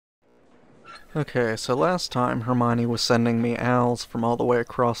Okay, so last time Hermione was sending me owls from all the way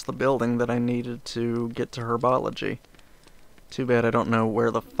across the building that I needed to get to herbology. Too bad I don't know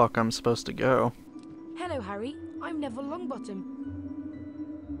where the fuck I'm supposed to go. Hello, Harry. I'm Neville Longbottom.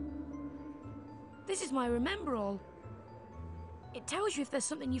 This is my Remember All. It tells you if there's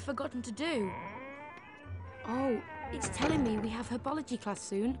something you've forgotten to do. Oh, it's telling me we have herbology class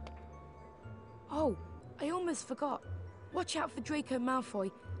soon. Oh, I almost forgot. Watch out for Draco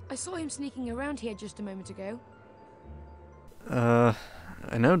Malfoy. I saw him sneaking around here just a moment ago. I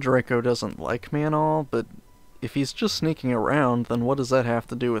know Draco doesn't like me and all, but if he's just sneaking around, then what does that have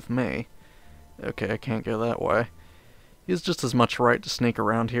to do with me? Okay, I can't go that way. He has just as much right to sneak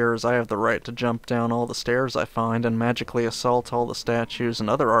around here as I have the right to jump down all the stairs I find and magically assault all the statues and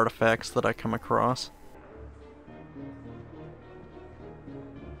other artifacts that I come across.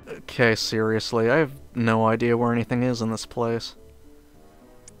 Okay, seriously, I have no idea where anything is in this place.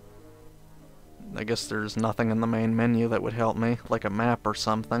 I guess there's nothing in the main menu that would help me, like a map or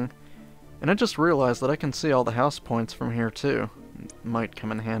something. And I just realized that I can see all the house points from here too. Might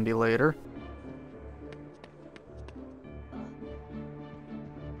come in handy later.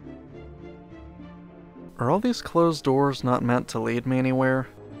 Are all these closed doors not meant to lead me anywhere?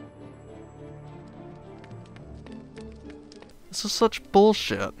 This is such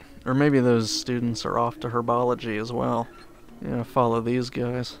bullshit. Or maybe those students are off to herbology as well. Yeah, follow these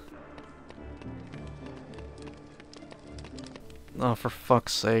guys. Oh, for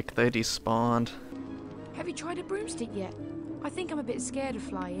fuck's sake, they despawned. Have you tried a broomstick yet? I think I'm a bit scared of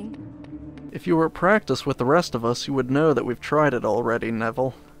flying. If you were at practice with the rest of us, you would know that we've tried it already,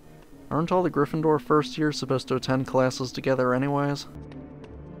 Neville. Aren't all the Gryffindor first years supposed to attend classes together anyways?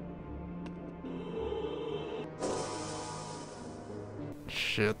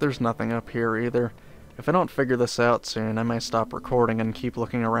 Shit, there's nothing up here either. If I don't figure this out soon, I may stop recording and keep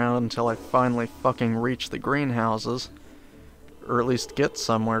looking around until I finally fucking reach the greenhouses. Or at least get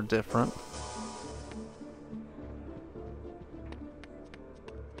somewhere different.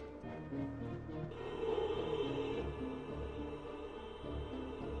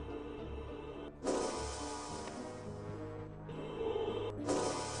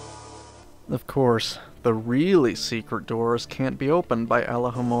 Of course, the really secret doors can't be opened by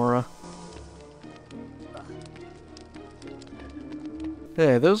Alohomora.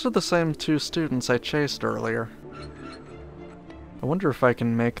 Hey, those are the same two students I chased earlier. I wonder if I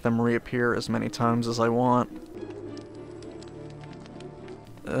can make them reappear as many times as I want.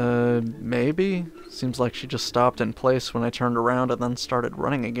 Maybe? Seems like she just stopped in place when I turned around and then started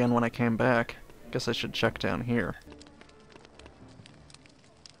running again when I came back. Guess I should check down here.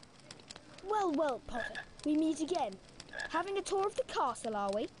 Well, well, Potter, we meet again. Having a tour of the castle,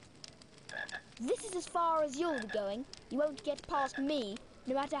 are we? This is as far as you'll be going. You won't get past me,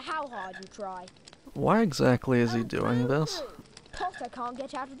 no matter how hard you try. Why exactly is he doing this? Potter can't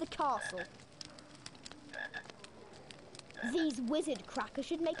get out of the castle. These wizard crackers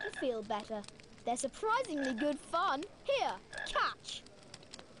should make you feel better. They're surprisingly good fun. Here, catch!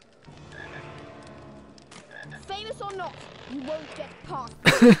 Famous or not, you won't get past.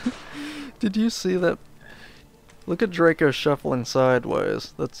 Did you see that? Look at Draco shuffling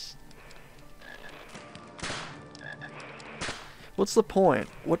sideways. That's... What's the point?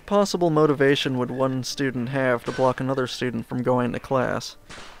 What possible motivation would one student have to block another student from going to class?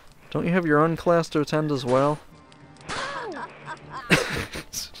 Don't you have your own class to attend as well? You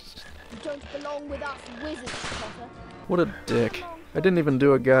don't belong with us wizards, Potter. What a dick. I didn't even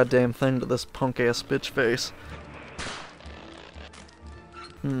do a goddamn thing to this punk-ass bitch face.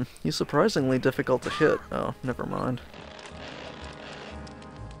 He's surprisingly difficult to hit. Oh, never mind.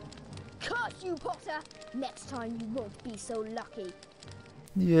 Curse you, Potter! Next time you won't be so lucky.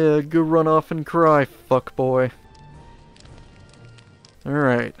 Yeah, go run off and cry, fuckboy.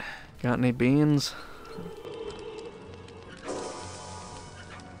 Alright, got any beans?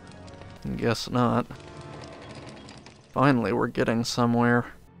 Guess not. Finally, we're getting somewhere.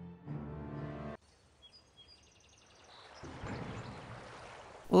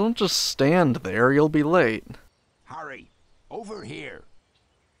 Well, don't just stand there, you'll be late. Harry, over here.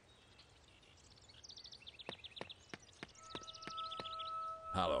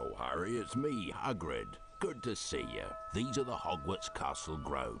 Hello, Harry, it's me, Hagrid. Good to see you. These are the Hogwarts Castle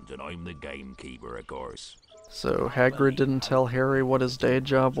grounds, and I'm the gamekeeper, of course. So, Hagrid didn't tell Harry what his day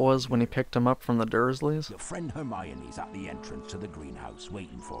job was when he picked him up from the Dursleys? Your friend Hermione's at the entrance to the greenhouse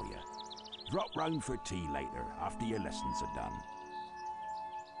waiting for you. Drop round for tea later, after your lessons are done.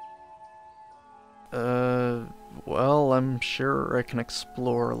 Well, I'm sure I can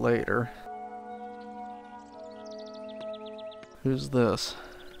explore later. Who's this?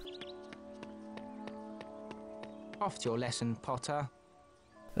 Off to your lesson, Potter.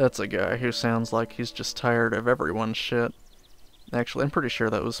 That's a guy who sounds like he's just tired of everyone's shit. Actually, I'm pretty sure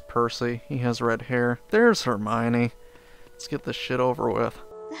that was Percy. He has red hair. There's Hermione. Let's get this shit over with.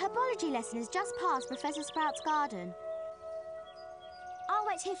 The herbology lesson is just past Professor Sprout's garden. I'll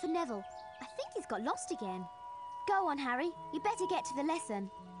wait here for Neville. I think he's got lost again. Go on, Harry. You better get to the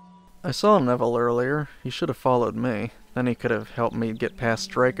lesson. I saw Neville earlier. He should have followed me. Then he could have helped me get past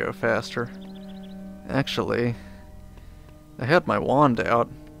Draco faster. Actually, I had my wand out.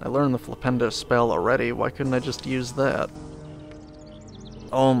 I learned the Flipendo spell already. Why couldn't I just use that?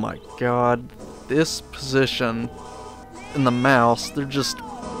 Oh my god. This position and the mouse, they're just...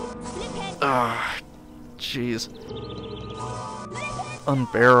 Ah, jeez.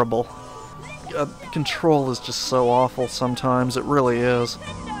 Unbearable. God, control is just so awful sometimes. It really is.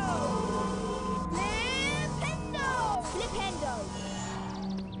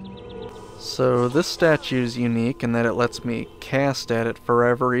 So this statue is unique in that it lets me cast at it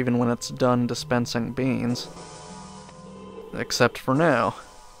forever even when it's done dispensing beans. Except for now.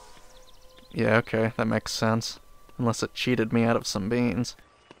 Yeah, okay, that makes sense. Unless it cheated me out of some beans.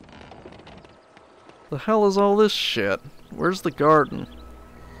 The hell is all this shit? Where's the garden?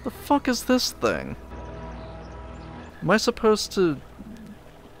 The fuck is this thing? Am I supposed to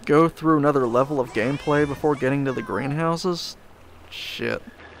go through another level of gameplay before getting to the greenhouses? Shit.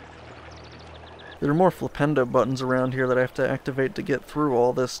 There are more Flipendo buttons around here that I have to activate to get through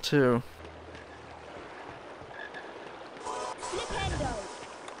all this too.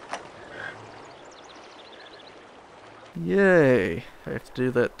 Yay! I have to do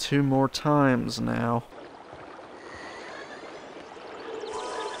that 2 more times now.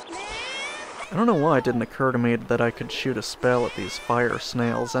 I don't know why it didn't occur to me that I could shoot a spell at these fire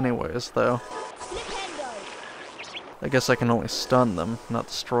snails anyways, though. I guess I can only stun them, not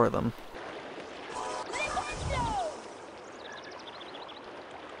destroy them.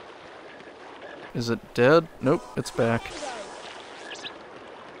 Is it dead? Nope, it's back.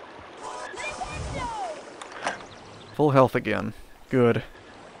 Full health again. Good.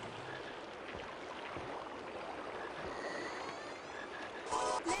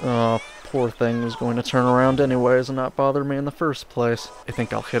 Oh, poor thing was going to turn around anyways and not bother me in the first place. I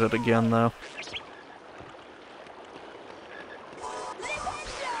think I'll hit it again, though.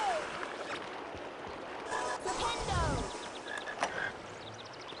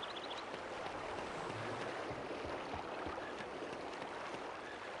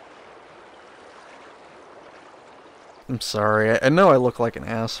 I'm sorry, I know I look like an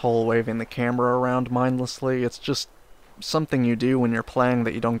asshole waving the camera around mindlessly. It's just something you do when you're playing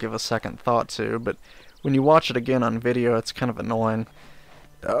that you don't give a second thought to, but when you watch it again on video, it's kind of annoying.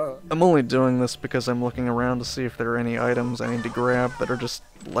 I'm only doing this because I'm looking around to see if there are any items I need to grab that are just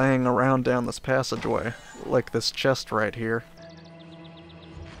laying around down this passageway, like this chest right here.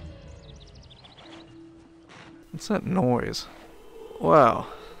 What's that noise? Wow,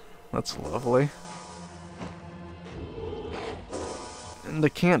 that's lovely. And they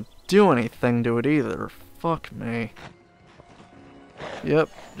can't do anything to it either. Fuck me. Yep,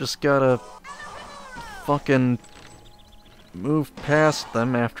 just gotta fucking move past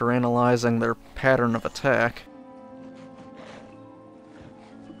them after analyzing their pattern of attack.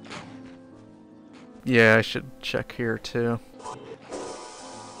 Yeah, I should check here too.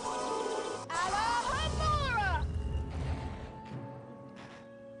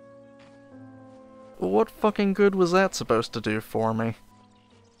 What fucking good was that supposed to do for me?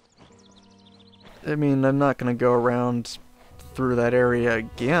 I mean, I'm not gonna go around through that area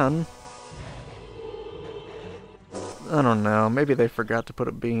again. I don't know, maybe they forgot to put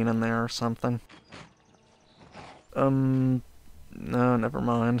a bean in there or something. No, never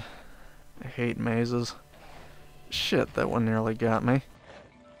mind. I hate mazes. Shit, that one nearly got me.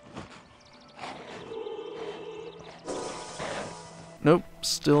 Nope,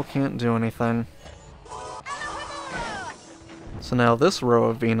 still can't do anything. So now this row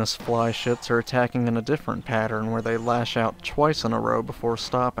of Venus fly shits are attacking in a different pattern where they lash out twice in a row before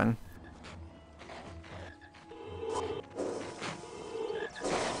stopping.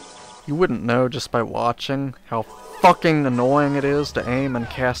 You wouldn't know just by watching how fucking annoying it is to aim and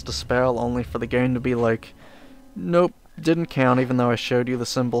cast a spell only for the game to be like, nope, didn't count even though I showed you the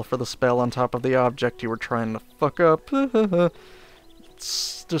symbol for the spell on top of the object you were trying to fuck up.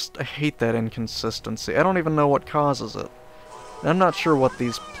 It's just, I hate that inconsistency. I don't even know what causes it. I'm not sure what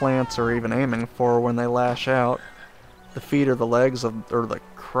these plants are even aiming for when they lash out. The feet or the legs or the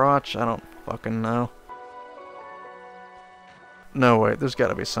crotch, I don't fucking know. No, wait, there's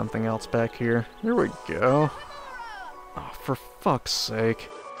gotta be something else back here. There we go. Oh, for fuck's sake.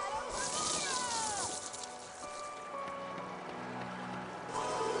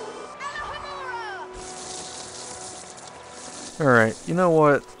 Alright, you know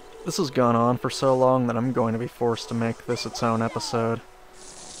what? This has gone on for so long that I'm going to be forced to make this its own episode.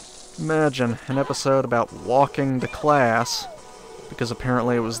 Imagine an episode about walking to class, because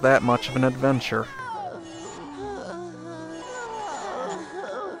apparently it was that much of an adventure.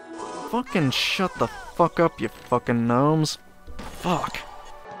 Fucking shut the fuck up, you fucking gnomes. Fuck.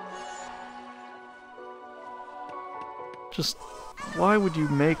 Just, why would you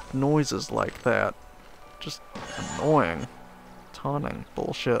make noises like that? Just annoying. Taunting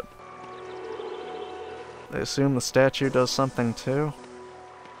bullshit. They assume the statue does something too?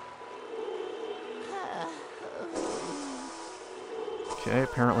 Okay,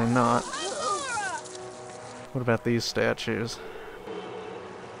 apparently not. What about these statues?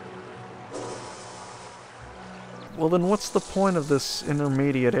 Well then what's the point of this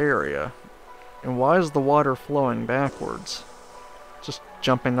intermediate area? And why is the water flowing backwards? Just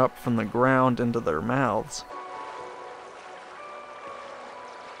jumping up from the ground into their mouths.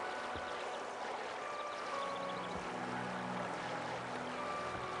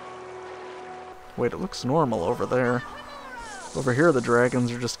 Wait, it looks normal over there. Over here the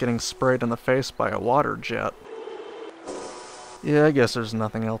dragons are just getting sprayed in the face by a water jet. Yeah, I guess there's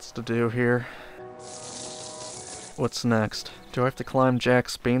nothing else to do here. What's next? Do I have to climb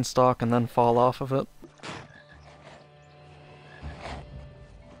Jack's beanstalk and then fall off of it?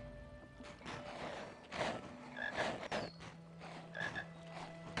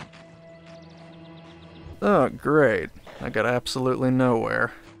 Oh, great. I got absolutely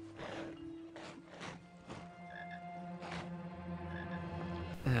nowhere.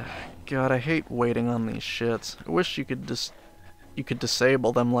 God, I hate waiting on these shits. I wish you could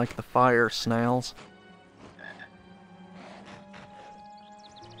disable them like the fire snails.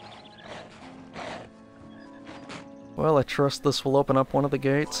 Well, I trust this will open up one of the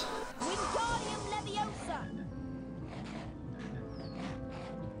gates.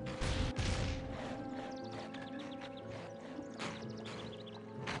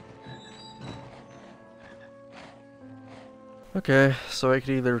 Okay, so I could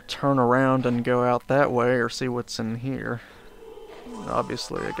either turn around and go out that way or see what's in here.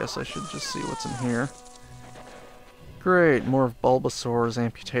 Obviously, I guess I should just see what's in here. Great, more of Bulbasaur's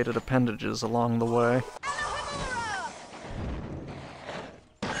amputated appendages along the way.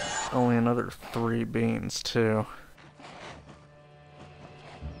 Only another 3 beans, too.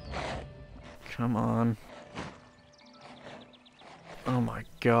 Come on. Oh my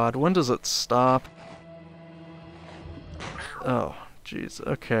god, when does it stop? Oh, jeez,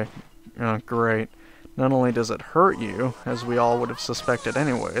 okay. Oh, great. Not only does it hurt you, as we all would have suspected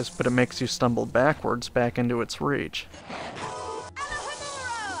anyways, but it makes you stumble backwards back into its reach.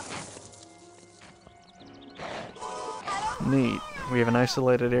 Neat. We have an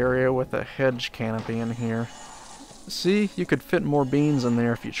isolated area with a hedge canopy in here. See, you could fit more beans in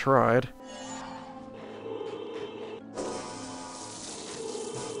there if you tried.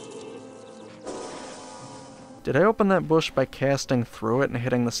 Did I open that bush by casting through it and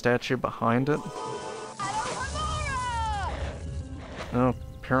hitting the statue behind it? No,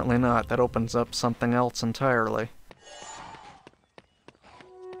 apparently not. That opens up something else entirely.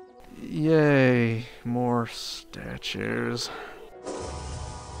 Yay, more statues.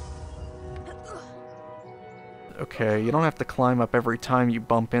 Okay, you don't have to climb up every time you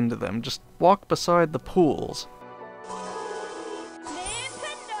bump into them. Just walk beside the pools.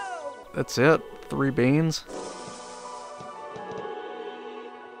 That's it? 3 beans?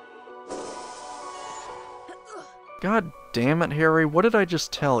 God damn it, Harry, what did I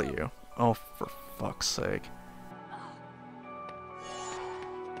just tell you? Oh, for fuck's sake.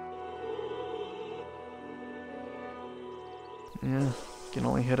 Yeah, you can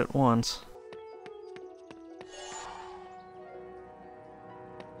only hit it once.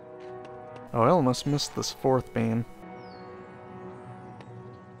 Oh, I almost missed this 4th bean.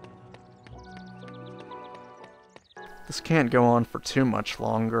 This can't go on for too much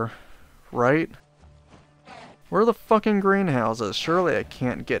longer, right? Where are the fucking greenhouses? Surely I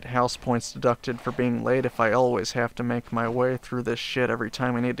can't get house points deducted for being late if I always have to make my way through this shit every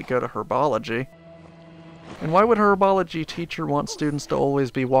time I need to go to herbology. And why would a herbology teacher want students to always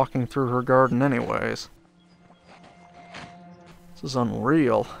be walking through her garden anyways? This is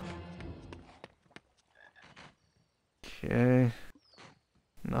unreal. Okay.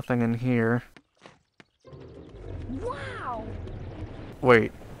 Nothing in here. Wow!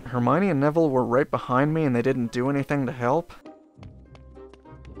 Wait, Hermione and Neville were right behind me and they didn't do anything to help?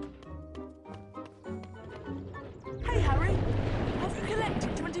 Hey Harry, have you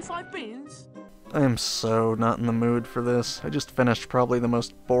collected 25 beans? I am so not in the mood for this. I just finished probably the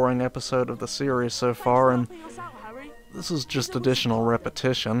most boring episode of the series so far, and Helping us out, Harry. This is just additional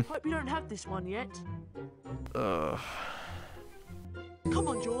repetition. Hope you don't have this one yet. Ugh. Come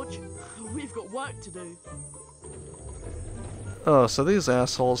on, George. We've got work to do. Oh, so these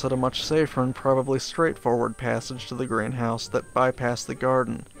assholes had a much safer and probably straightforward passage to the greenhouse that bypassed the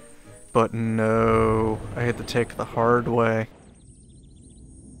garden. But no, I had to take the hard way.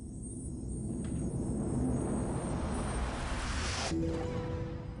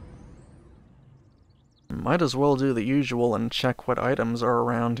 Might as well do the usual and check what items are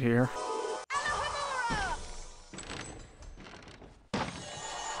around here.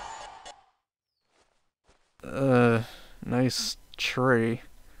 Nice tree.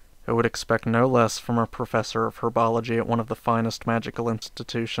 I would expect no less from a professor of herbology at one of the finest magical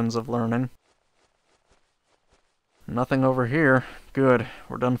institutions of learning. Nothing over here. Good.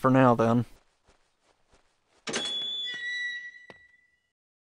 We're done for now, then.